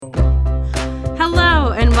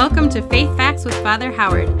welcome to Faith Facts with Father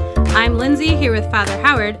Howard. I'm Lindsay here with Father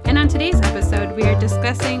Howard, and on today's episode we are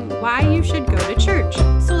discussing why you should go to church.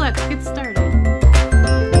 So let's get started.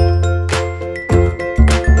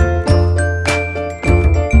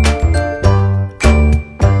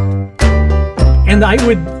 And I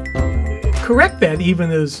would correct that even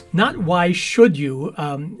as not why should you,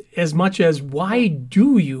 as much as why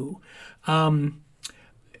do you.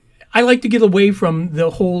 I like to get away from the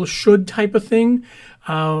whole should type of thing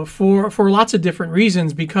for lots of different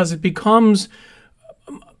reasons, because it becomes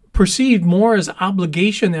perceived more as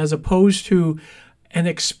obligation as opposed to an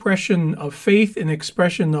expression of faith, an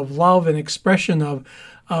expression of love, an expression of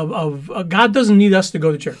God doesn't need us to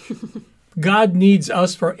go to church. God needs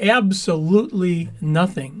us for absolutely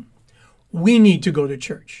nothing. We need to go to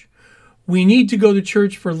church. We need to go to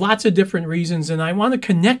church for lots of different reasons, and I want to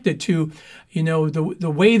connect it to,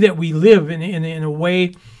 the way that we live in a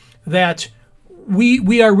way that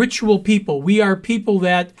we are ritual people. We are people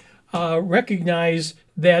that recognize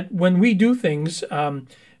that when we do things,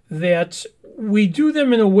 that we do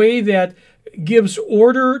them in a way that gives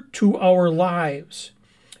order to our lives,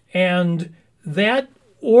 and that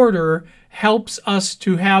order helps us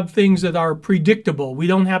to have things that are predictable. We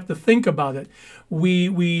don't have to think about it. We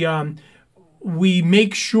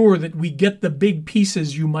make sure that we get the big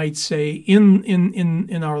pieces, you might say,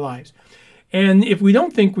 in our lives. And if we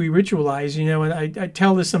don't think we ritualize, and I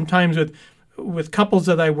tell this sometimes with couples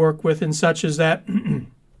that I work with and such, is that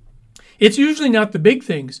it's usually not the big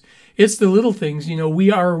things. It's the little things.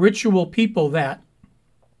 We are a ritual people that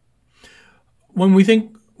when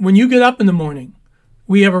you get up in the morning,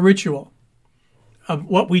 we have a ritual of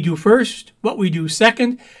what we do first, what we do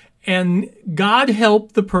second, and God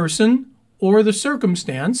help the person or the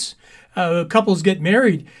circumstance. Couples get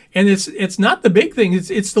married, and it's not the big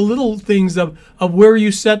things. It's the little things of where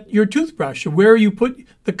you set your toothbrush, where you put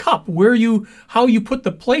the cup, how you put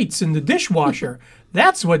the plates in the dishwasher.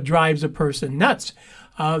 That's what drives a person nuts.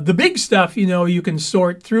 The big stuff, you can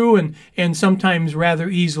sort through and sometimes rather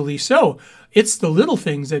easily so. It's the little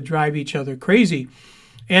things that drive each other crazy.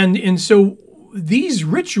 And so these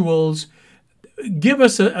rituals give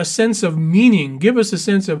us a sense of meaning, give us a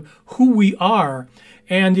sense of who we are.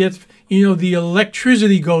 And if, the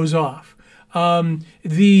electricity goes off, a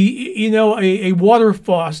water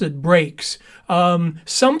faucet breaks,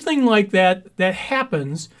 something like that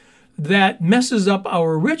happens that messes up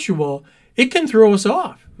our ritual, it can throw us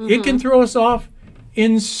off. Mm-hmm. It can throw us off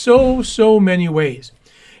in so many ways.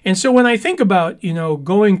 And so when I think about,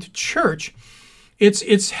 going to church,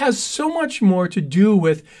 it has so much more to do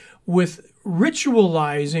with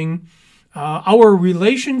ritualizing our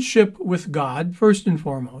relationship with God, first and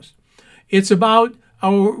foremost. It's about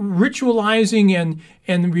our ritualizing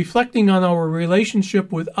and reflecting on our relationship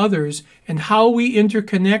with others and how we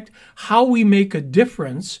interconnect, how we make a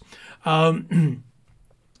difference.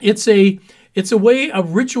 It's a way of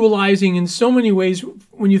ritualizing in so many ways.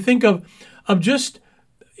 When you think of just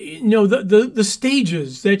the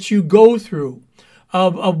stages that you go through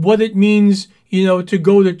of what it means to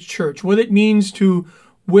go to church, what it means to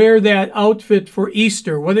wear that outfit for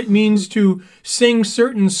Easter, what it means to sing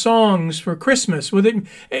certain songs for Christmas, one of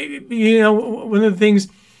the things,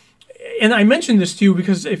 and I mentioned this to you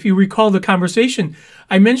because if you recall the conversation,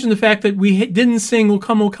 I mentioned the fact that we didn't sing O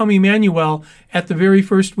Come, Emmanuel at the very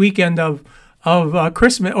first weekend of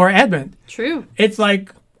Christmas or Advent. True. It's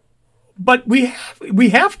like, but we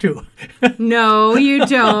have to. No, you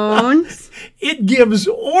don't. It gives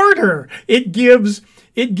order. It gives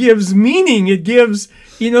meaning. It gives,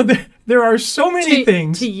 there are so many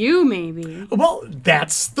things. To you, maybe. Well,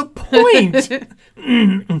 that's the point.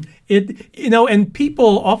 And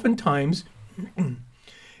people oftentimes, and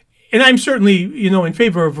I'm certainly, in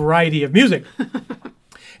favor of variety of music.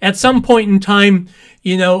 At some point in time,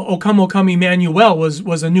 O Come, Emmanuel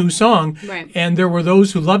was a new song. Right. And there were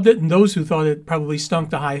those who loved it and those who thought it probably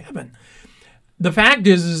stunk to high heaven. The fact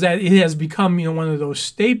is that it has become, one of those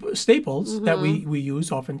staples mm-hmm. that we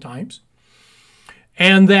use oftentimes.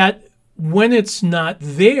 And that when it's not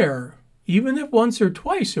there, even if once or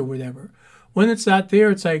twice or whatever, when it's not there,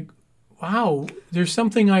 it's like, wow, there's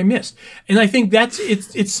something I missed. And I think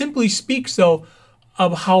it simply speaks, though,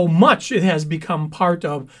 of how much it has become part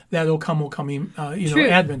of that O Come,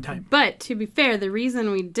 Advent time. But to be fair, the reason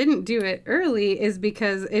we didn't do it early is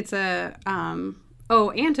because it's a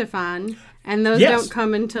antiphon, and those yes. don't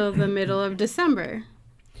come until the middle of December.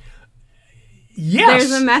 Yes.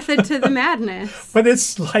 There's a method to the madness. But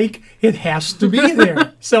it's like it has to be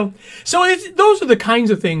there. so those are the kinds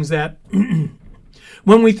of things that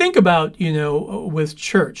when we think about, with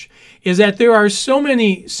church, is that there are so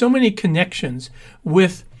many connections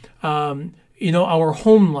with our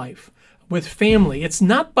home life with family. It's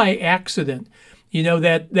not by accident,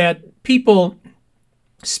 that people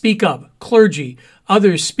speak of, clergy,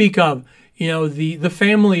 others speak of, the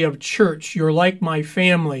family of church. You're like my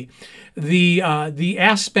family. The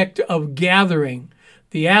aspect of gathering,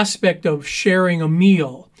 the aspect of sharing a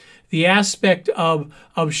meal, the aspect of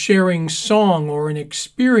sharing song or an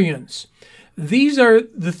experience. These are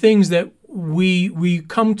the things that we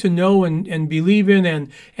come to know and believe in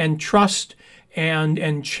and trust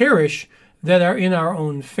and cherish that are in our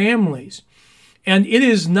own families. And it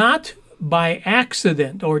is not by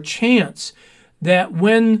accident or chance that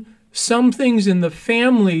when some things in the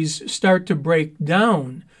families start to break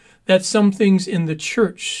down, that some things in the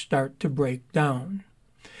church start to break down.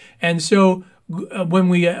 And so when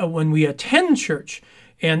we attend church,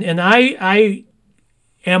 and I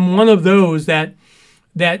am one of those that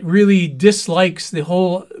really dislikes the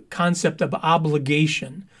whole concept of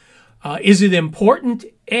obligation. Is it important?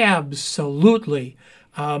 Absolutely.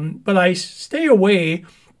 But I stay away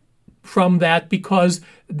from that because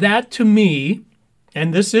that to me,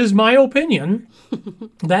 and this is my opinion,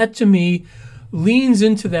 that to me leans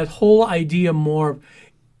into that whole idea more of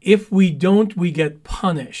if we don't, we get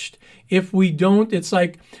punished. If we don't, it's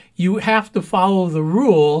like you have to follow the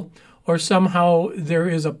rule or somehow there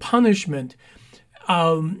is a punishment.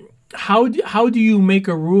 How do you make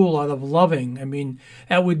a rule out of loving? I mean,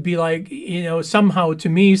 that would be like, somehow to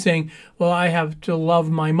me saying, well, I have to love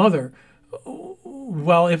my mother.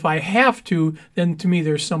 Well, if I have to, then to me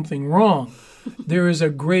there's something wrong. There is a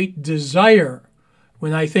great desire.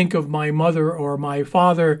 When I think of my mother or my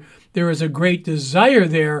father, there is a great desire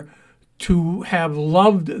there to have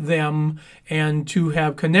loved them and to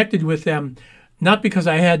have connected with them, not because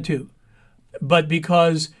I had to, but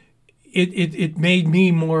because it made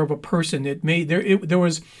me more of a person.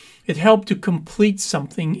 It helped to complete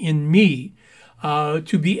something in me,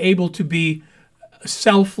 to be able to be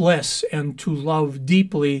selfless and to love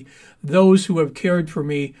deeply those who have cared for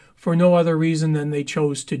me for no other reason than they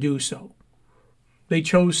chose to do so. They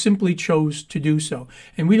simply chose to do so.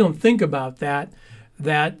 And we don't think about that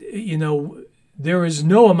there is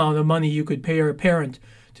no amount of money you could pay a parent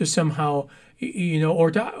to somehow,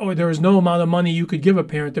 or there is no amount of money you could give a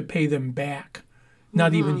parent to pay them back.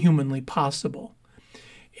 Not even humanly possible.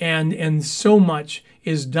 And so much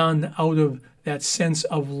is done out of that sense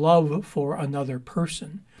of love for another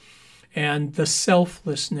person and the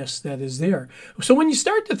selflessness that is there. So when you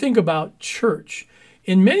start to think about church,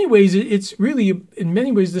 in many ways, it's really, in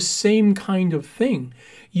many ways, the same kind of thing.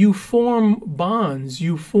 You form bonds,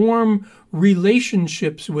 you form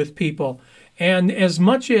relationships with people. And as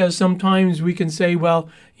much as sometimes we can say, well,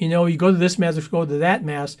 you go to this mass or go to that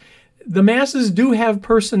mass, the masses do have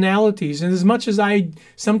personalities. And as much as I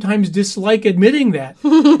sometimes dislike admitting that,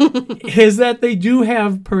 is that they do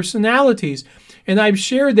have personalities. And I've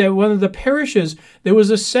shared that one of the parishes, there was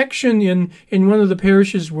a section in one of the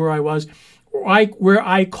parishes where I was, where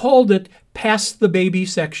I called it Pass the Baby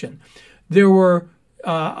section. There were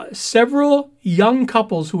several young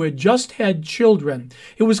couples who had just had children.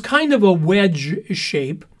 It was kind of a wedge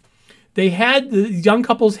shape. The young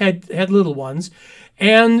couples had little ones.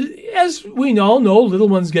 And as we all know, little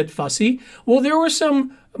ones get fussy. Well, there were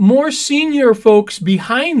some more senior folks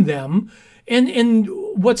behind them. And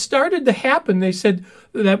what started to happen, they said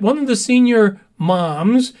that one of the senior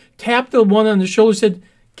moms tapped the one on the shoulder and said,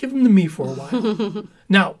 give them to me for a while.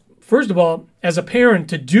 Now, first of all, as a parent,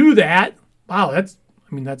 to do that, wow, that's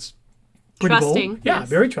pretty trusting. Bold. Yeah, yes.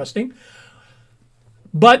 Very trusting.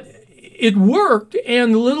 But it worked,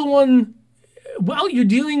 and the little one, well, you're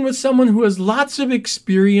dealing with someone who has lots of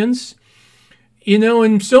experience.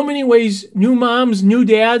 In so many ways, new moms, new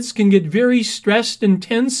dads can get very stressed and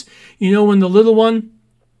tense, when the little one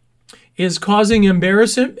is causing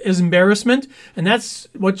embarrassment, and that's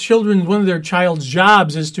what one of their child's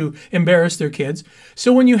jobs is to embarrass their kids.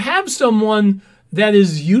 So when you have someone that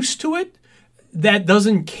is used to it, that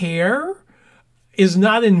doesn't care, is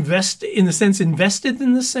not invested in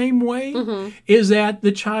the same way, is that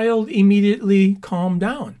the child immediately calmed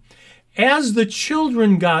down. As the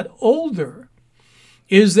children got older,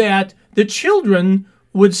 is that the children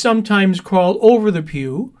would sometimes crawl over the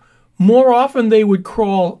pew. More often they would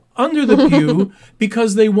crawl under the pew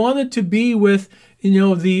because they wanted to be with,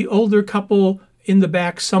 the older couple in the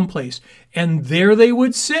back someplace. And there they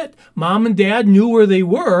would sit. Mom and dad knew where they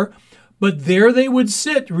were, but there they would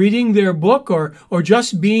sit reading their book or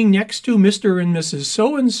just being next to Mr. and Mrs.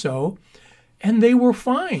 So-and-so, and they were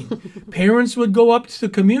fine. Parents would go up to the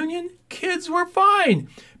communion. Kids were fine.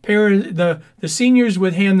 The seniors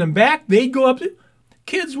would hand them back. They'd go up.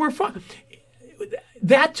 Kids were fine.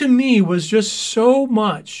 that to me was just so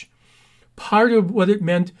much part of what it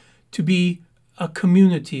meant to be a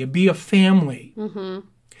community, to be a family.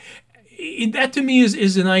 That to me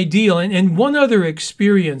is an ideal. And one other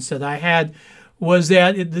experience that I had was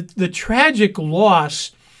that the tragic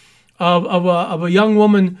loss of a young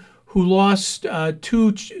woman who lost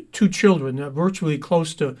two children, virtually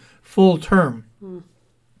close to full term,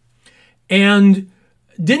 and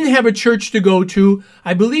didn't have a church to go to.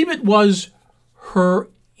 I believe it was her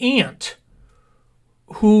aunt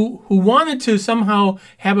who wanted to somehow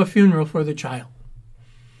have a funeral for the child.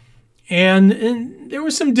 And there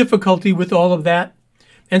was some difficulty with all of that.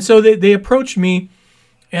 And so they approached me,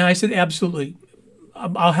 and I said, absolutely,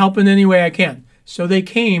 I'll help in any way I can. So they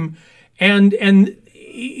came, and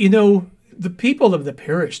you know, the people of the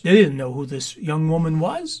parish, they didn't know who this young woman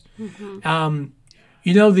was.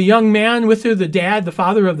 You know, the young man with her, the dad, the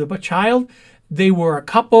father of the child, they were a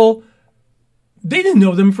couple. They didn't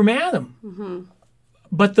know them from Adam.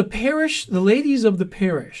 But the parish, the ladies of the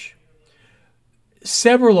parish,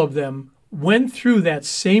 several of them went through that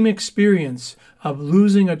same experience of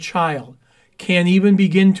losing a child. Can't even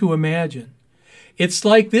begin to imagine. It's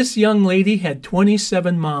like this young lady had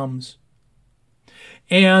 27 moms.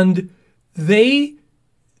 And they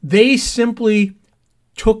simply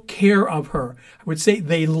took care of her. I would say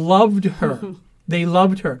they loved her. They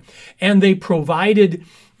loved her. And they provided,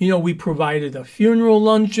 you know, we provided a funeral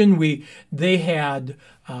luncheon. They had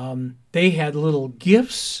little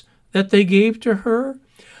gifts that they gave to her.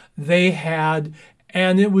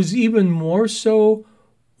 And it was even more so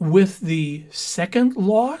with the second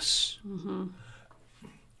loss.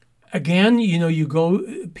 Again, you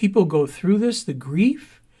know, people go through this, the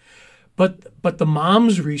grief, but the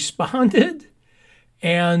moms responded,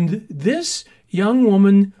 and this young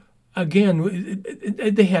woman, again,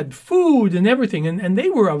 they had food and everything, and they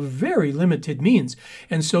were of very limited means,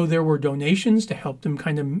 and so there were donations to help them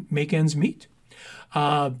kind of make ends meet.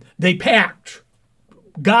 They packed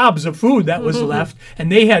gobs of food that was left, and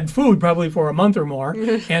they had food probably for a month or more,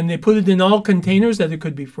 and they put it in all containers that it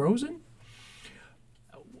could be frozen.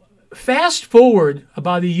 Fast forward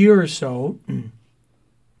about a year or so,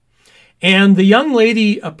 and the young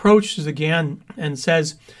lady approaches again and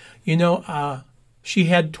says, you know, she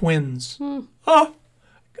had twins. Oh,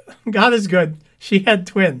 God is good. She had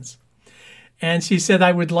twins. And she said,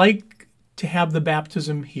 I would like to have the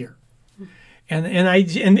baptism here.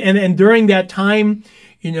 And during that time,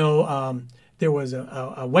 you know, there was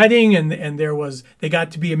a wedding, and they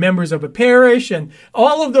got to be members of a parish, and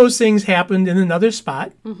all of those things happened in another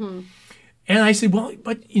spot. And I said, well,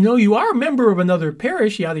 but you know, you are a member of another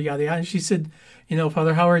parish, yada yada yada. And she said, you know,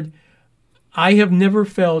 Father Howard, I have never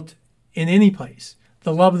felt in any place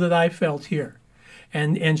the love that I felt here.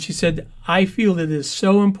 And she said, I feel it is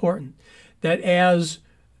so important that as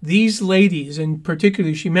these ladies, and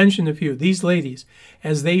particularly she mentioned a few, these ladies,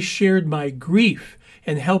 as they shared my grief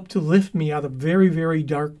and helped to lift me out of a very, very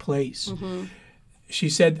dark place, she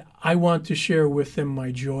said, I want to share with them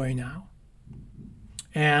my joy now.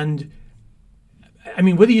 And I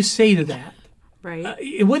mean, what do you say to that?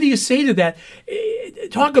 Right. What do you say to that?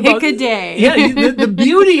 Talk about pick a day. Yeah, the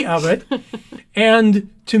beauty of it. And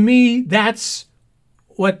to me, that's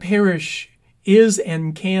what parish is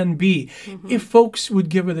and can be, if folks would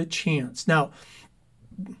give it a chance. Now,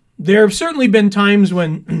 there have certainly been times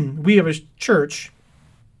when we have a church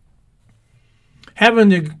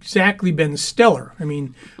haven't exactly been stellar. I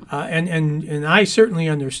mean, and I certainly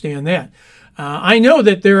understand that. I know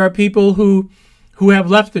that there are people who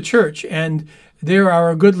have left the church, and there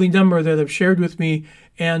are a goodly number that have shared with me,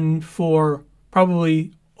 and for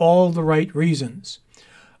probably all the right reasons.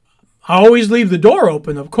 I always leave the door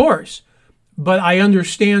open, of course, but I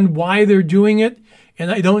understand why they're doing it,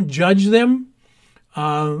 and I don't judge them.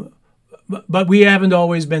 But we haven't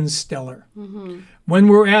always been stellar. When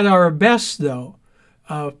we're at our best, though,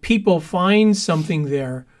 people find something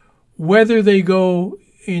there, whether they go,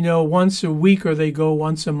 you know, once a week or they go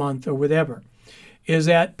once a month or whatever, is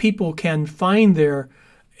that people can find there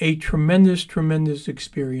a tremendous, tremendous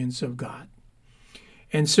experience of God.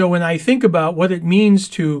 And so when I think about what it means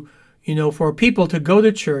to, you know, for people to go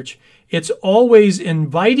to church, it's always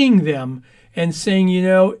inviting them and saying, you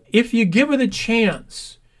know, if you give it a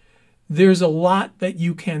chance, there's a lot that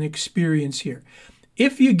you can experience here.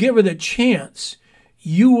 If you give it a chance,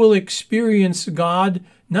 you will experience God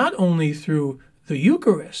not only through the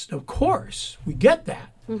Eucharist, of course, we get that,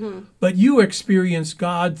 but you experience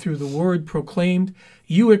God through the word proclaimed.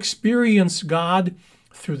 You experience God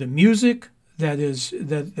through the music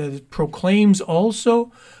that proclaims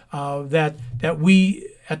also, that we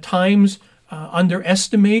at times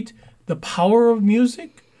underestimate the power of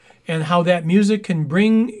music and how that music can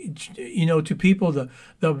bring, to people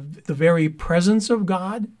the very presence of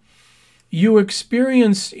God. You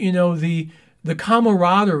experience, the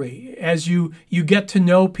camaraderie as you get to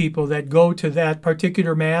know people that go to that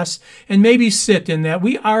particular Mass and maybe sit in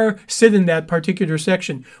that particular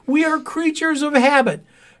section. We are creatures of habit,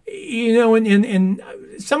 and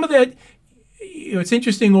some of that, it's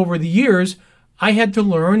interesting over the years, I had to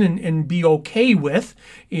learn and be okay with,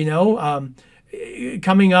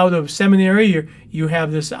 coming out of seminary, you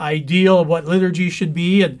have this ideal of what liturgy should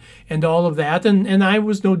be and all of that. And I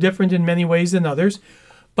was no different in many ways than others.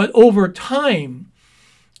 But over time,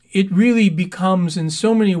 it really becomes in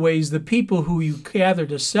so many ways the people who you gather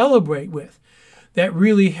to celebrate with that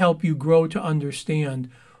really help you grow to understand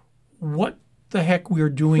what the heck we're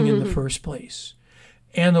doing in the first place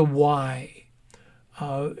and the why.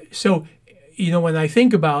 So, when I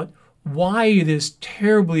think about why it is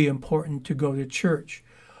terribly important to go to church,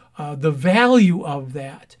 the value of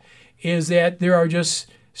that is that there are just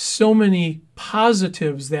so many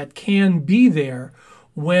positives that can be there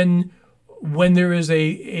when there is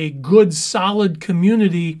a good, solid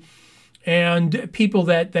community and people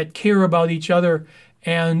that care about each other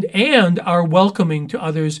and are welcoming to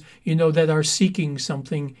others, that are seeking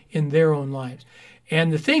something in their own lives.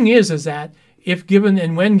 And the thing is that if given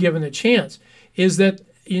and when given a chance, is that,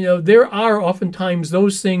 there are oftentimes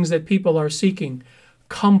those things that people are seeking: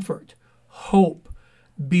 comfort, hope,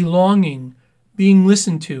 belonging, being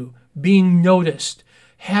listened to, being noticed,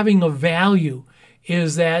 having a value,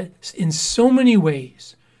 is that in so many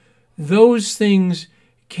ways, those things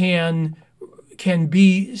can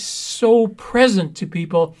be so present to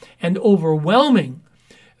people and overwhelming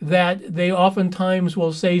that they oftentimes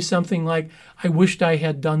will say something like, I wished I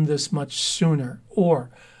had done this much sooner,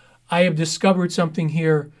 or I have discovered something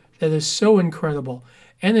here that is so incredible.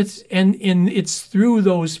 And it's through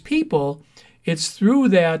those people, it's through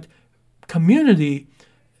that community,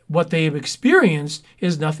 what they have experienced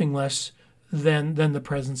is nothing less than the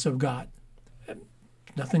presence of God,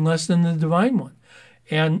 nothing less than the divine one.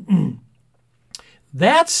 And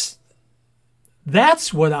that's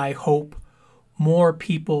what I hope more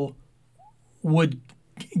people would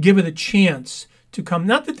give it a chance to come.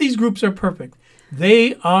 Not that these groups are perfect.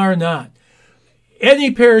 They are not.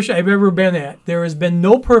 Any parish I've ever been at, there has been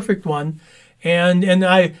no perfect one. And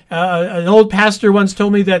an old pastor once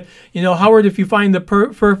told me that, Howard, if you find the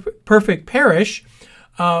perfect parish,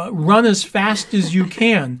 run as fast as you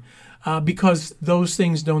can, because those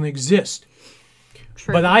things don't exist.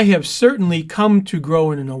 True. But I have certainly come to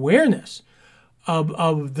grow in an awareness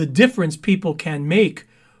of the difference people can make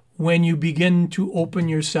when you begin to open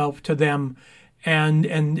yourself to them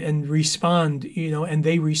and respond, and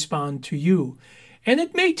they respond to you. And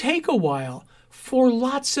it may take a while for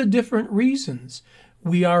lots of different reasons.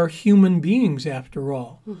 We are human beings after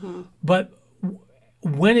all. Mm-hmm. But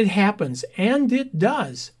when it happens, and it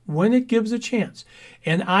does, when it gives a chance,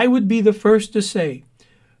 and I would be the first to say,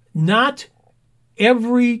 not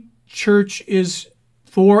every church is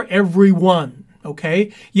for everyone,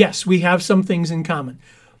 okay? Yes, we have some things in common.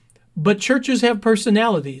 But churches have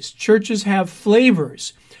personalities. Churches have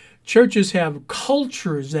flavors. Churches have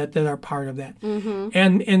cultures that are part of that. Mm-hmm.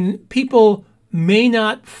 And people may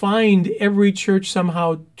not find every church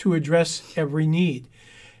somehow to address every need.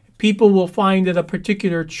 People will find that a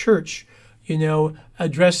particular church,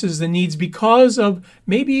 addresses the needs because of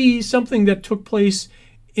maybe something that took place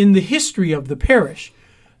in the history of the parish,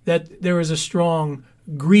 that there is a strong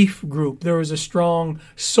grief group, there is a strong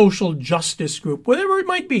social justice group, whatever it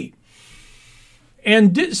might be.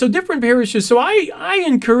 And so different parishes. So I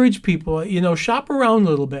encourage people, shop around a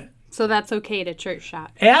little bit. So that's okay to church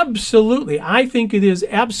shop? Absolutely. I think it is,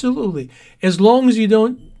 absolutely. As long as you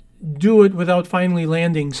don't do it without finally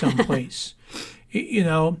landing someplace.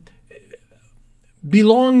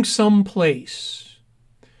 Belong someplace.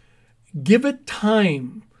 Give it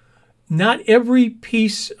time. Not every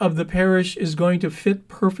piece of the parish is going to fit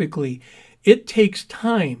perfectly. It takes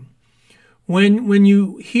time. When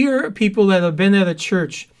you hear people that have been at a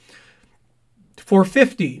church for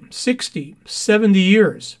 50, 60, 70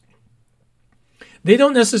 years, they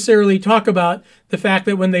don't necessarily talk about the fact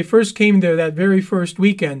that when they first came there that very first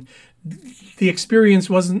weekend, the experience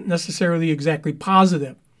wasn't necessarily exactly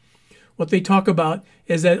positive. What they talk about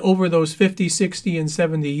is that over those 50, 60, and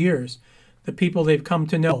 70 years, the people they've come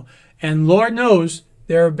to know. And Lord knows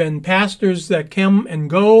there have been pastors that come and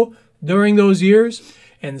go during those years,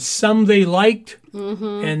 and some they liked,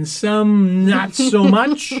 mm-hmm. and some not so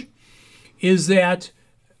much,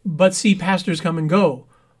 but see, pastors come and go.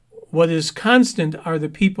 what is constant are the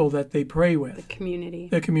people that they pray with. The community.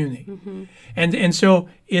 The community. And so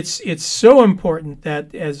it's so important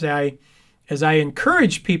that as I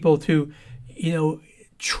encourage people to,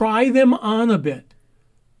 try them on a bit,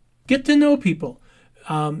 get to know people,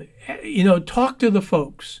 talk to the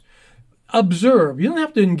folks, observe. You don't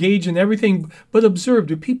have to engage in everything, but observe.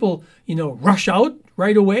 Do people, rush out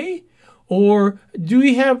right away? Or do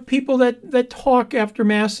we have people that talk after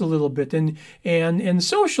Mass a little bit and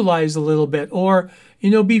socialize a little bit, or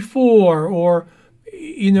before, or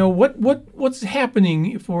what's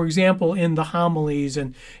happening, for example, in the homilies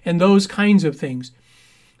and those kinds of things?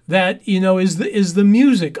 That is the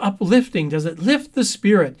music uplifting? Does it lift the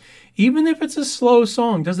spirit? Even if it's a slow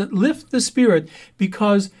song, does it lift the spirit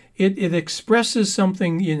because it expresses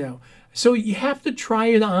something? So you have to try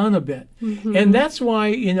it on a bit. And that's why,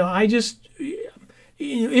 I just,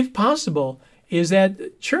 if possible, is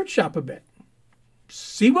that church shop a bit.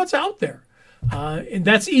 See what's out there. And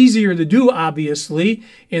that's easier to do, obviously,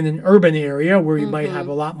 in an urban area where you might have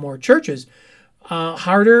a lot more churches.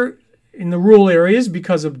 Harder in the rural areas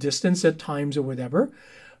because of distance at times or whatever.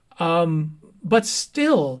 But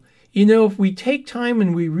still, if we take time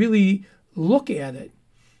and we really look at it,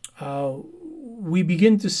 we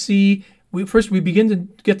begin to see, we begin to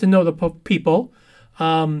get to know the people,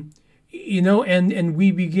 and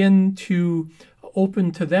we begin to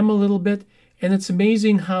open to them a little bit. And it's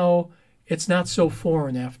amazing how it's not so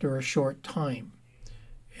foreign after a short time.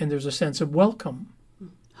 And there's a sense of welcome.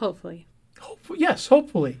 Hopefully. Yes,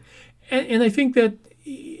 hopefully. And I think that,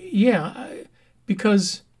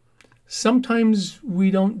 because sometimes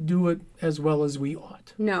we don't do it as well as we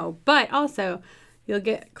ought. No, but also you'll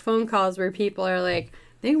get phone calls where people are like,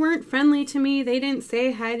 they weren't friendly to me. They didn't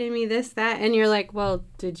say hi to me, this, that. And you're like, well,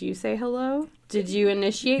 did you say hello? Did you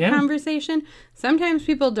initiate conversation? Sometimes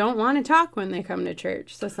people don't want to talk when they come to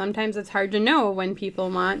church. So sometimes it's hard to know when people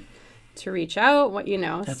want to reach out,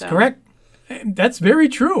 That's correct. That's very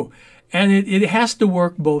true. And it has to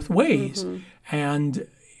work both ways. And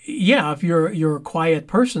if you're a quiet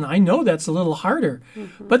person, I know that's a little harder.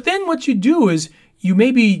 But then what you do is you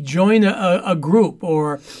maybe join a group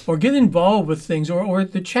or get involved with things or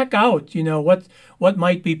to check out, what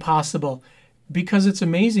might be possible. Because it's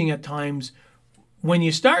amazing at times when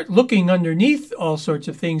you start looking underneath all sorts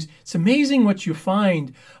of things, it's amazing what you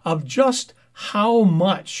find of just how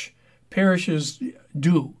much parishes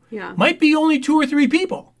do. Yeah. Might be only 2 or 3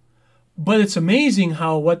 people, but it's amazing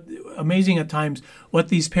amazing at times what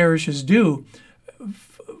these parishes do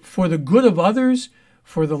for the good of others,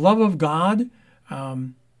 for the love of God.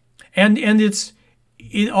 And it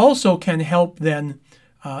also can help then,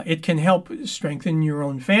 it can help strengthen your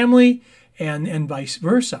own family and vice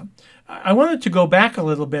versa. I wanted to go back a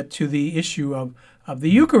little bit to the issue of the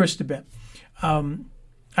Eucharist a bit.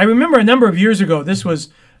 I remember a number of years ago, this was,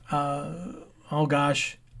 let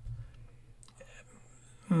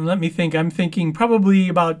me think. I'm thinking probably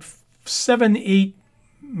about 7, 8,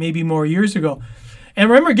 maybe more years ago. And I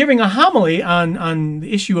remember giving a homily on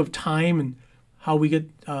the issue of time and how we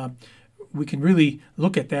can really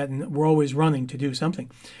look at that, and we're always running to do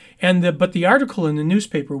something. But the article in the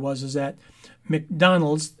newspaper is that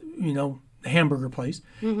McDonald's, the hamburger place,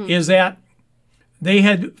 is that they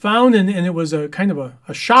had found, and it was a kind of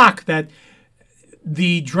a shock, that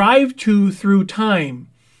the drive-to through time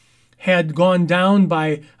had gone down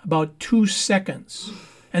by about 2 seconds.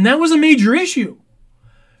 And that was a major issue.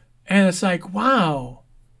 And it's like, wow,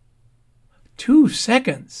 2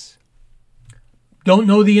 seconds. Don't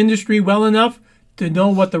know the industry well enough to know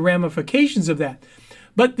what the ramifications of that.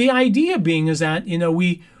 But the idea being is that,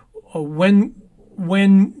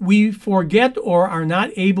 when we forget or are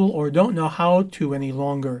not able or don't know how to any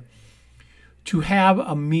longer to have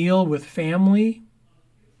a meal with family,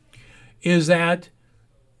 is that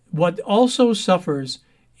what also suffers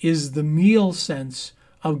is the meal sense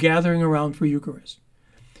of gathering around for Eucharist.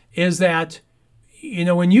 Is that,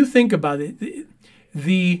 when you think about it,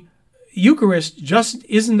 the Eucharist just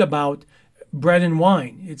isn't about bread and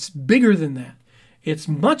wine. It's bigger than that. It's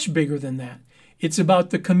much bigger than that. It's about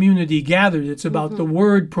the community gathered. It's about the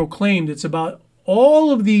word proclaimed. It's about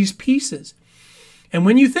all of these pieces. And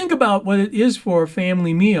when you think about what it is for a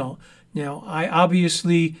family meal, now, I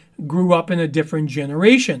obviously grew up in a different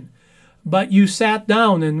generation, but you sat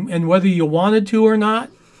down and whether you wanted to or not,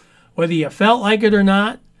 whether you felt like it or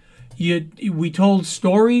not, we told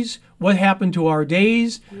stories, what happened to our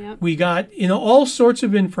days. Yep. We got, all sorts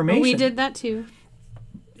of information. We did that too.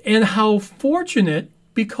 And how fortunate,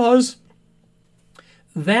 because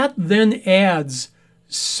that then adds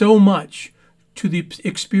so much to the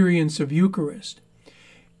experience of Eucharist.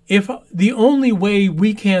 if the only way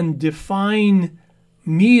we can define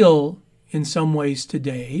meal in some ways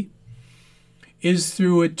today is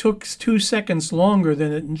through it took 2 seconds longer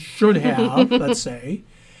than it should have, let's say,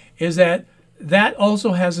 is that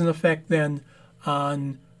also has an effect then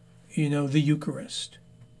on, the Eucharist.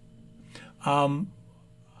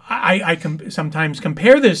 I sometimes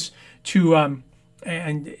compare this to,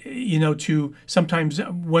 to sometimes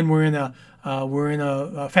when we're in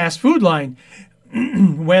a fast food line,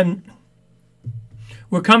 when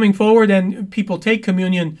we're coming forward and people take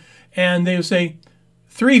communion and they'll say,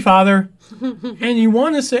 3, Father. And you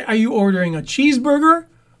want to say, are you ordering a cheeseburger,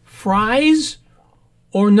 fries,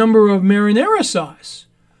 or number of marinara sauce?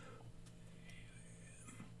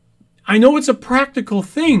 I know it's a practical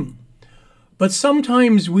thing, but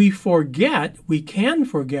sometimes we can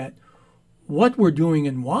forget what we're doing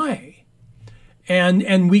and why.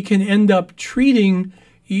 And we can end up treating,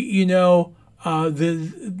 the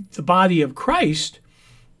body of Christ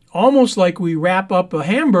almost like we wrap up a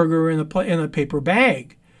hamburger in a paper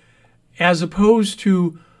bag, as opposed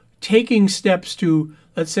to taking steps to,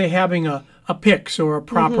 let's say, having a pyx or a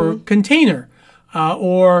proper container,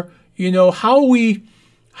 or how we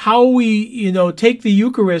take the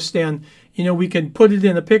Eucharist and we can put it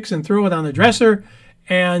in a pyx and throw it on the dresser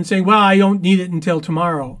and say, well, I don't need it until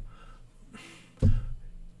tomorrow.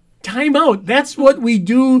 Time out. That's what we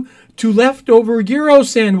do to leftover gyro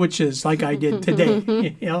sandwiches, like I did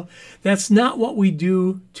today. That's not what we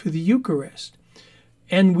do to the Eucharist.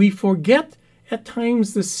 And we forget at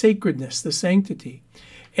times the sacredness, the sanctity.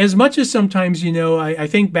 As much as sometimes, I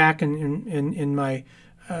think back in my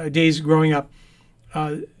days growing up,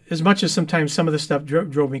 as much as sometimes some of the stuff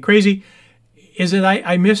drove me crazy, is that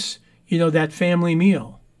I miss, that family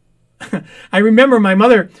meal. I remember my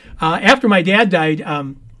mother, after my dad died,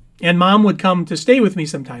 and Mom would come to stay with me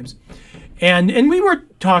sometimes. And we were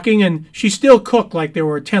talking, and she still cooked like there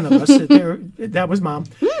were 10 of us. That was Mom.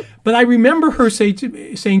 But I remember her saying to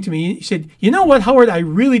me, she said, you know what, Howard, I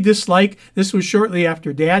really dislike, this was shortly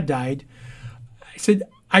after Dad died, I said,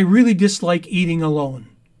 I really dislike eating alone.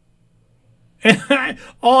 And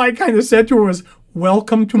all I kind of said to her was,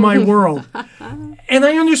 welcome to my world. And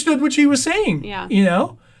I understood what she was saying. Yeah.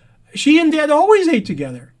 She and Dad always ate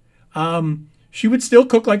together. She would still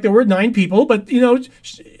cook like there were 9 people, but,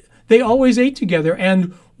 they always ate together.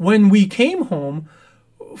 And when we came home,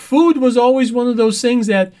 food was always one of those things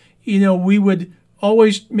that, we would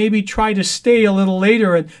always maybe try to stay a little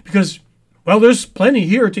later, and because, well, there's plenty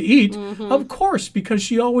here to eat. Of course, because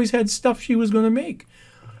she always had stuff she was going to make.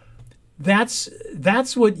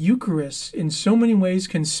 That's what Eucharist in so many ways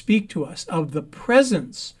can speak to us of the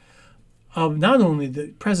presence of not only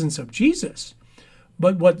the presence of Jesus,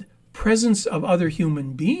 but what presence of other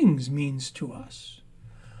human beings means to us,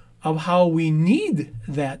 of how we need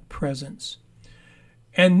that presence.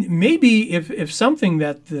 And maybe if something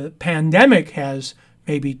that the pandemic has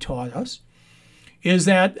maybe taught us is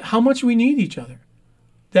that how much we need each other.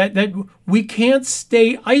 That we can't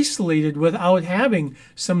stay isolated without having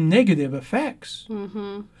some negative effects.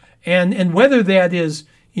 And whether that is,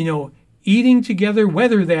 eating together,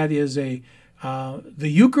 whether that is the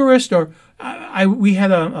Eucharist, or we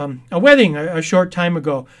had a wedding a short time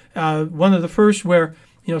ago, one of the first where,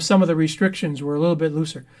 some of the restrictions were a little bit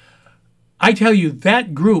looser. I tell you,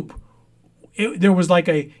 that group, there was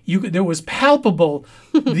palpable,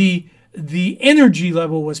 the energy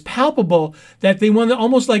level was palpable, that they wanted,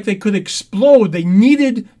 almost like they could explode. They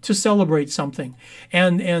needed to celebrate something.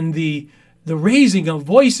 And the raising of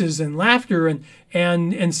voices and laughter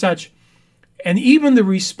and such, and even the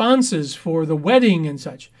responses for the wedding and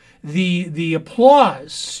such, the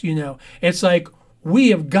applause, it's like, we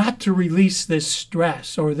have got to release this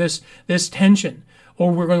stress or this tension,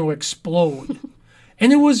 or we're going to explode.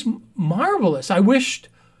 And it was marvelous. I wished,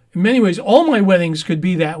 in many ways, all my weddings could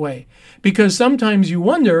be that way. Because sometimes you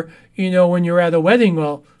wonder, when you're at a wedding,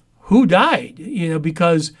 well, who died?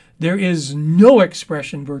 Because there is no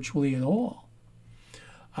expression virtually at all.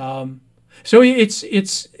 So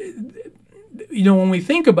it's when we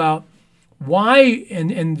think about why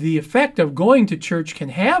and the effect of going to church can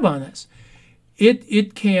have on us,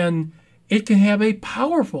 it can have a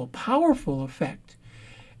powerful effect.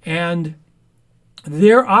 And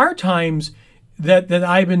there are times that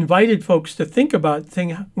I've invited folks to think about,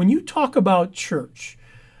 when you talk about church,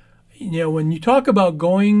 when you talk about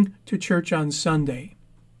going to church on Sunday,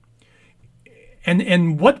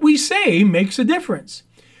 and what we say makes a difference.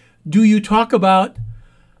 Do you talk about,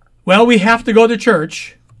 well, we have to go to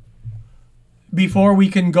church before we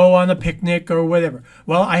can go on a picnic or whatever?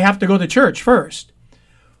 Well, I have to go to church first.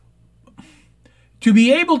 to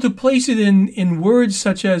be able to place it in words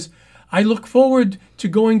such as, I look forward to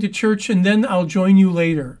going to church and then I'll join you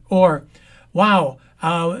later. Or, wow,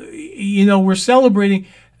 we're celebrating.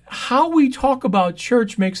 How we talk about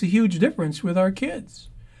church makes a huge difference with our kids.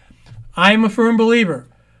 I'm a firm believer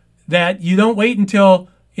that you don't wait until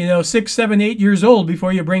 6, 7, 8 years old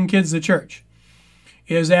before you bring kids to church.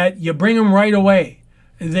 Is that you bring them right away.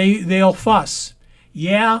 They'll fuss.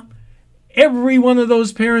 Yeah, every one of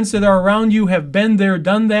those parents that are around you have been there,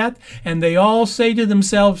 done that, and they all say to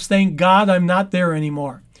themselves, thank God I'm not there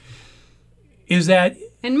anymore. Is that...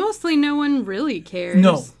 And mostly no one really cares.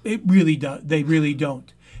 No, it really does. They really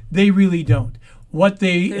don't. They really don't.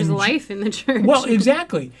 There's life in the church. Well,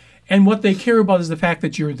 exactly. And what they care about is the fact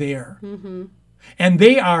that you're there. Mm-hmm. And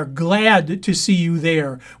they are glad to see you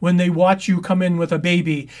there when they watch you come in with a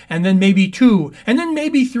baby, and then maybe 2, and then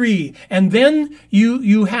maybe 3, and then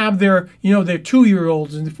you have their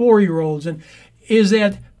 2-year-olds and 4-year-olds, and is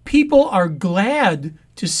that people are glad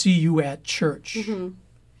to see you at church. Mm-hmm.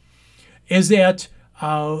 Is that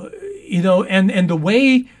and the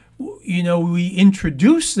way we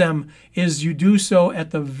introduce them is you do so at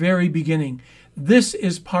the very beginning. This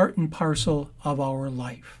is part and parcel of our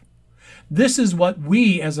life. This is what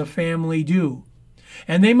we as a family do.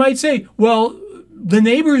 And they might say, well, the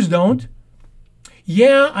neighbors don't.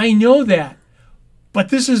 Yeah, I know that. But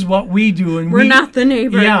this is what we do. And we're not the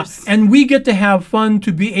neighbors. Yeah, and we get to have fun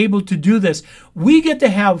to be able to do this. We get to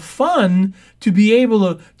have fun to be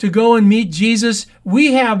able to go and meet Jesus.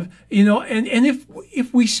 We have, and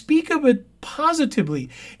if we speak of it positively,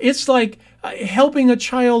 it's like helping a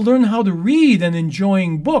child learn how to read and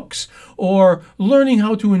enjoying books, or learning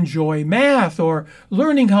how to enjoy math, or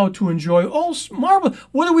learning how to enjoy all marvel.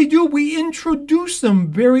 What do? We introduce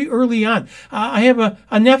them very early on. I have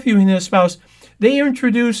a nephew and his spouse. They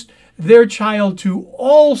introduced their child to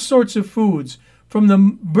all sorts of foods from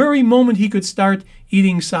the very moment he could start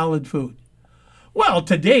eating solid food. Well,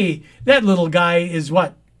 today, that little guy is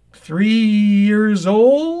 3 years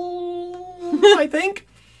old, I think?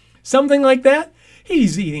 Something like that.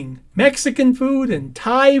 He's eating Mexican food and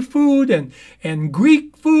Thai food and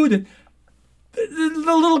Greek food. And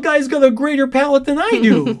the little guy's got a greater palate than I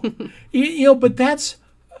do. But that's,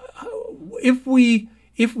 if we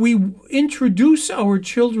introduce our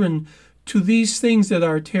children to these things that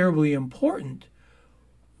are terribly important,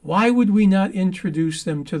 why would we not introduce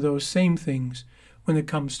them to those same things when it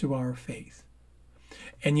comes to our faith?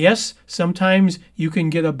 And yes, sometimes you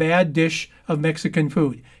can get a bad dish of Mexican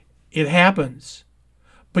food. It happens.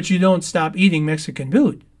 But you don't stop eating Mexican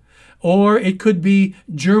food. Or it could be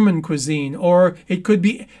German cuisine, or it could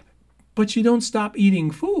be... But you don't stop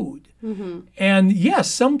eating food. Mm-hmm. And yes,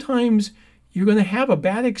 sometimes you're going to have a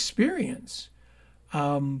bad experience.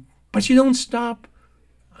 But you don't stop...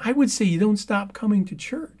 I would say you don't stop coming to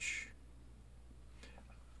church.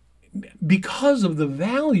 Because of the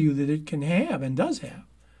value that it can have and does have.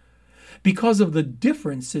 Because of the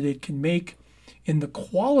difference that it can make in the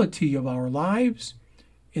quality of our lives,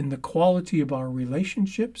 in the quality of our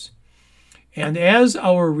relationships. And as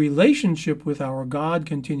our relationship with our God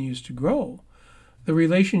continues to grow, the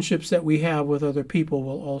relationships that we have with other people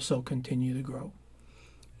will also continue to grow.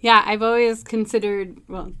 Yeah, I've always considered,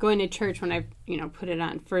 going to church when I've, put it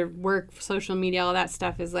on for work, for social media, all that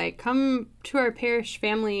stuff is like, come to our parish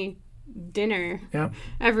family dinner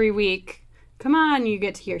every week. Come on, you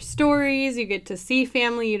get to hear stories, you get to see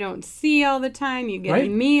family you don't see all the time, you get a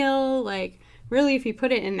meal. Like, really, if you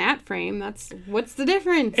put it in that frame, what's the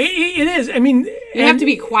difference? It is. I mean... You have to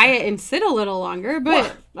be quiet and sit a little longer,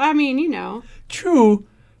 but, True.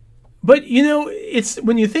 But, it's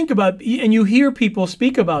when you think about, and you hear people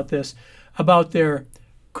speak about this, about their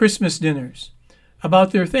Christmas dinners,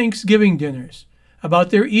 about their Thanksgiving dinners,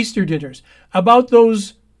 about their Easter dinners, about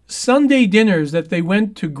those Sunday dinners that they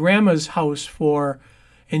went to grandma's house for,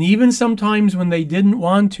 and even sometimes when they didn't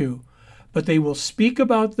want to, but they will speak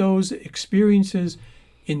about those experiences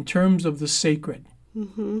in terms of the sacred.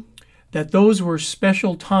 Mm-hmm. That those were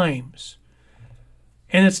special times.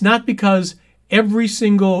 And it's not because every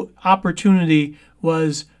single opportunity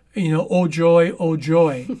was, oh joy, oh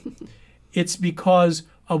joy. It's because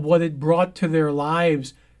of what it brought to their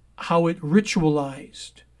lives, how it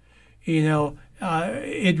ritualized.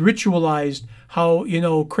 It ritualized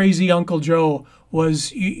how, crazy Uncle Joe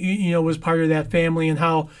was, was part of that family, and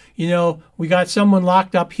how, we got someone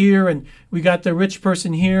locked up here and we got the rich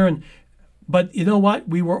person here. But you know what?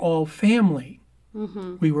 We were all family.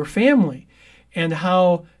 Mm-hmm. We were family. And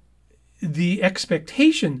how the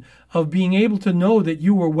expectation of being able to know that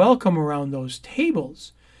you were welcome around those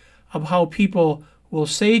tables, of how people will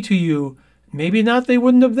say to you, maybe not they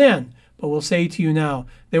wouldn't have then, But we'll say to you now,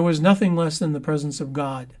 there was nothing less than the presence of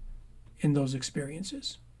God in those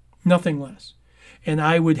experiences. Nothing less. And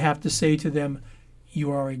I would have to say to them,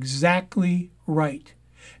 you are exactly right,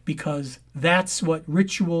 because that's what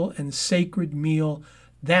ritual and sacred meal,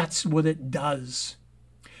 that's what it does.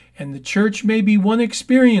 And the church may be one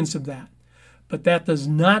experience of that, but that does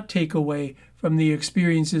not take away from the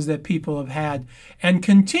experiences that people have had and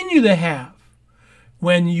continue to have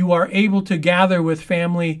when you are able to gather with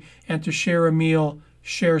family and to share a meal,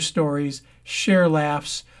 share stories, share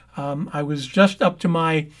laughs. I was just up to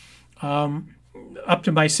my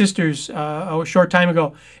sister's a short time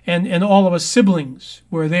ago, and all of us siblings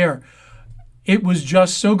were there. It was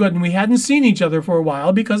just so good, and we hadn't seen each other for a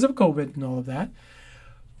while because of COVID and all of that.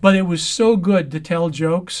 But it was so good to tell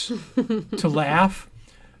jokes, to laugh,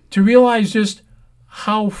 to realize just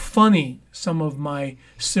how funny some of my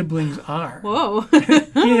siblings are. Whoa.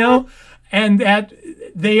 And that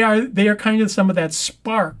they are kind of some of that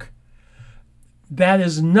spark. That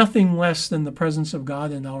is nothing less than the presence of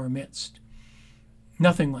God in our midst.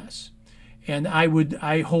 Nothing less. And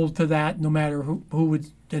I hold to that no matter who would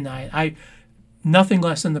deny it. Nothing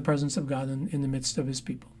less than the presence of God in the midst of his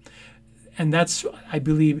people. And that's, I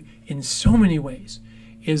believe, in so many ways,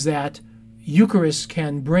 is that Eucharist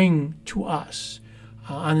can bring to us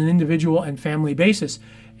on an individual and family basis.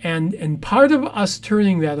 And part of us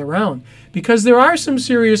turning that around, because there are some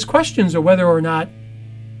serious questions of whether or not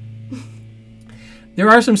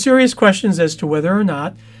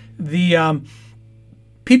the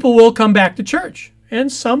people will come back to church, and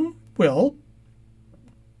some will,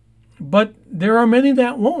 but there are many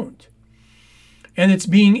that won't. And it's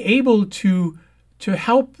being able to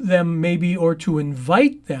help them maybe, or to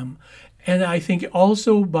invite them. And I think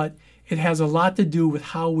also, but it has a lot to do with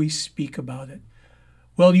how we speak about it.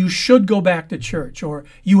 Well, you should go back to church, or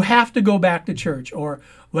you have to go back to church, or,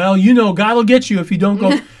 well, God will get you if you don't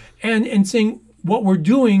go. and saying what we're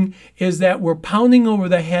doing is that we're pounding over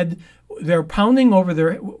the head. We're pounding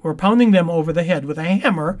them over the head with a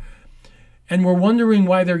hammer, and we're wondering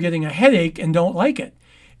why they're getting a headache and don't like it.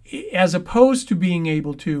 As opposed to being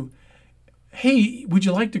able to, hey, would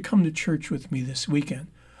you like to come to church with me this weekend?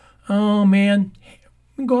 Oh, man,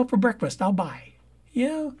 we can go out for breakfast. I'll buy.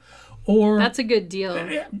 Yeah. Or that's a good deal.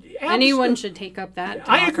 Anyone should take up that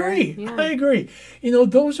offer. I agree. Yeah. I agree.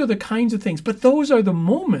 Those are the kinds of things. But those are the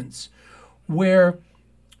moments where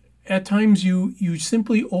at times you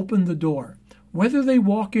simply open the door. Whether they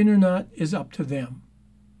walk in or not is up to them.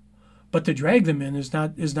 But to drag them in is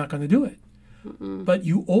not going to do it. Mm-mm. But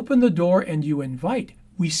you open the door and you invite.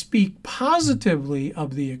 We speak positively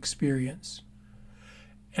of the experience.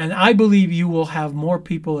 And I believe you will have more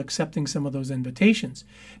people accepting some of those invitations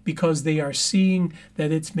because they are seeing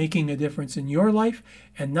that it's making a difference in your life.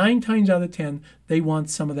 And 9 times out of 10, they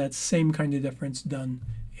want some of that same kind of difference done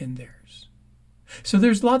in theirs. So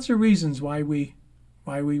there's lots of reasons why we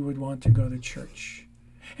would want to go to church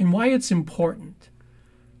and why it's important,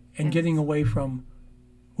 and getting away from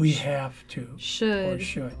we have to,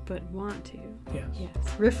 should, but want to. Yes.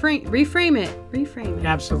 Reframe it.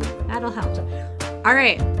 Absolutely. That'll help. All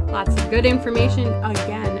right. Lots of good information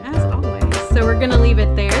again, as always. So we're going to leave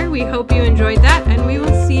it there. We hope you enjoyed that, and we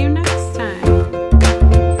will see you next time.